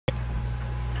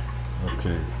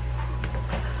Okay,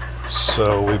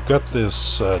 so we've got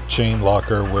this chain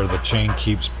locker where the chain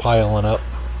keeps piling up,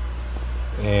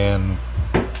 and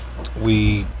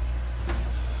we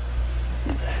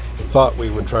thought we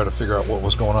would try to figure out what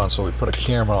was going on, so we put a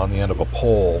camera on the end of a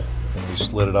pole and we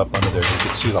slid it up under there. You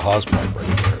can see the hose pipe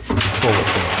right there, full of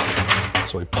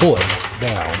things. So we pull it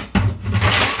down,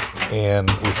 and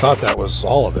we thought that was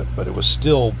all of it, but it was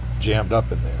still jammed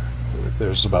up in there.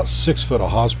 There's about 6 foot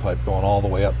of hose pipe going all the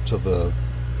way up to the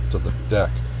deck,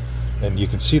 and you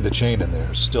can see the chain in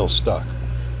there still stuck.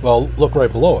 Well, look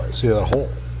right below it. See that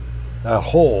hole? That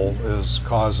hole is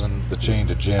causing the chain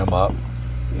to jam up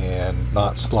and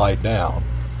not slide down.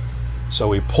 So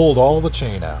we pulled all the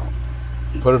chain out,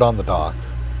 put it on the dock,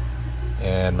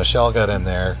 and Michelle got in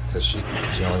there because she's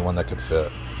the only one that could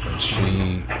fit, and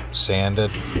she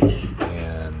sanded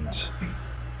and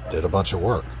did a bunch of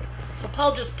work. So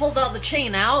Paul just pulled all the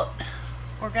chain out.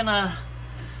 We're gonna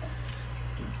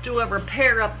do a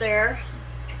repair up there,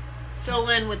 fill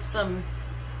in with some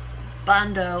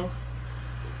Bondo,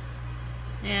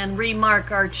 and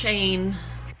remark our chain.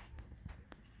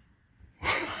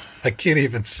 I can't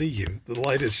even see you. The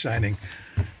light is shining.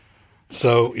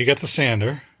 So you got the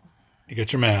sander, you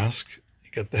got your mask,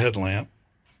 you got the headlamp,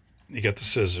 you got the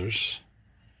scissors.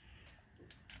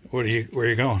 Where are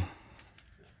you going?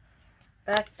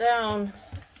 Back down.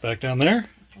 Back down there?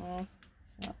 Well,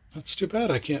 that's too bad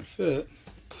I can't fit.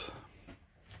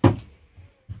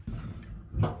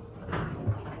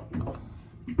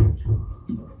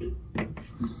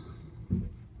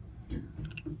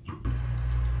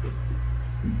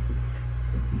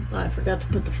 I forgot to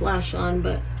put the flash on,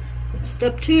 but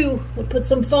step 2, we'll put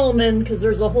some foam in because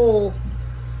there's a hole.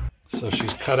 So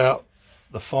she's cut out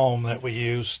the foam that we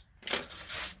used.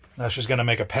 Now she's going to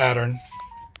make a pattern.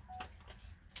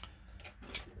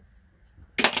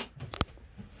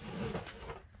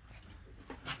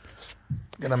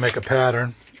 Gonna make a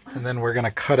pattern, and then we're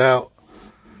gonna cut out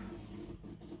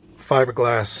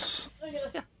fiberglass.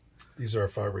 These are our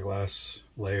fiberglass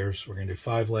layers. We're gonna do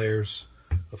 5 layers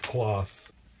of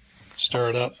cloth.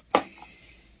 Stir it up.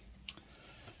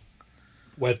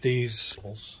 Wet these. 2,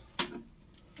 3.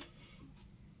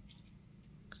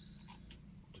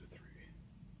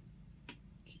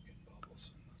 Keep getting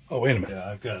bubbles. Oh, wait a minute. Yeah,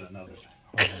 I've got another.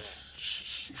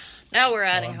 Now we're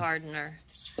adding hardener.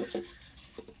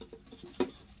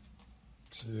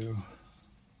 2,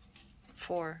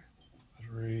 4,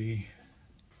 3.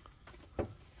 I'm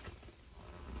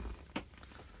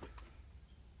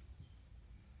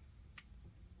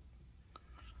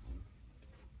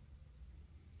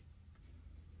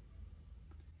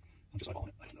just eyeballing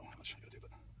it. I don't know how much I gotta do, but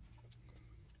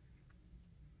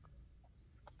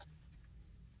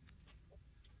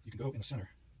you can go in the center,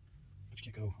 but you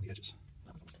can't go on the edges.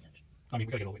 That was almost an edge. I mean,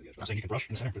 we gotta get all the way to the edge. I'm saying you can brush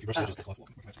in the center, but if you brush the edges, the cloth will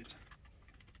come back to the edges.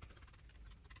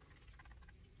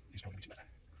 These probably gonna be too bad.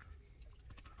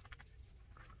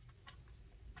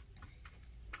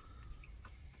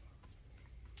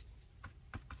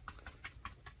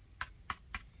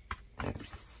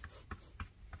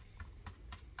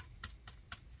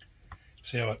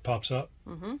 See how it pops up?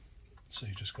 Mm-hmm. So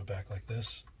you just go back like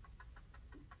this,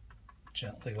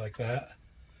 gently like that.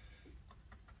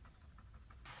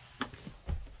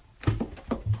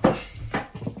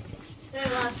 Okay,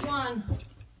 last one.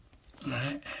 All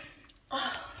right.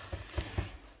 Hard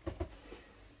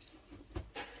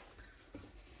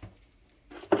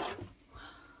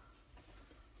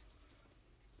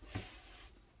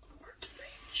to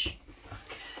reach.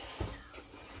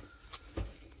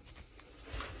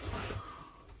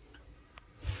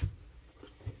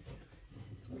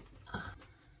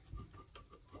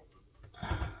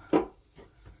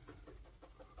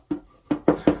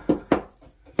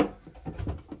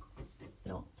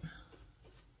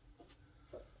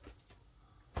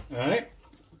 All right.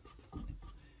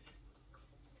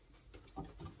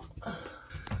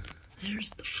 There's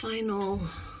the final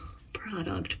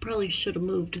product. Probably should have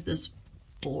moved this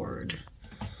board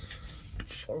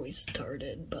before we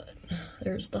started, but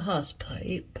there's the hose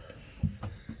pipe.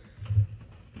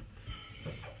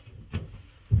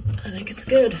 I think it's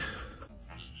good.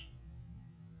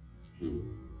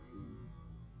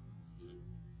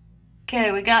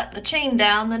 Okay, we got the chain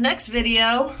down. The next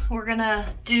video we're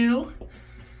gonna do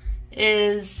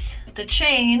is the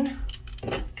chain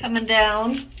coming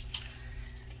down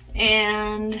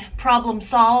and problem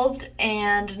solved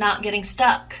and not getting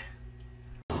stuck.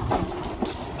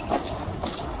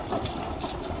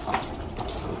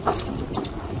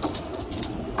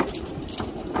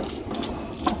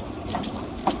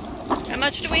 How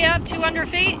much do we have? 200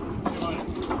 feet?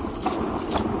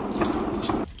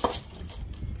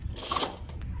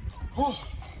 Oh,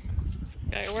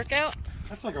 got your workout?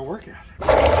 that's like a workout.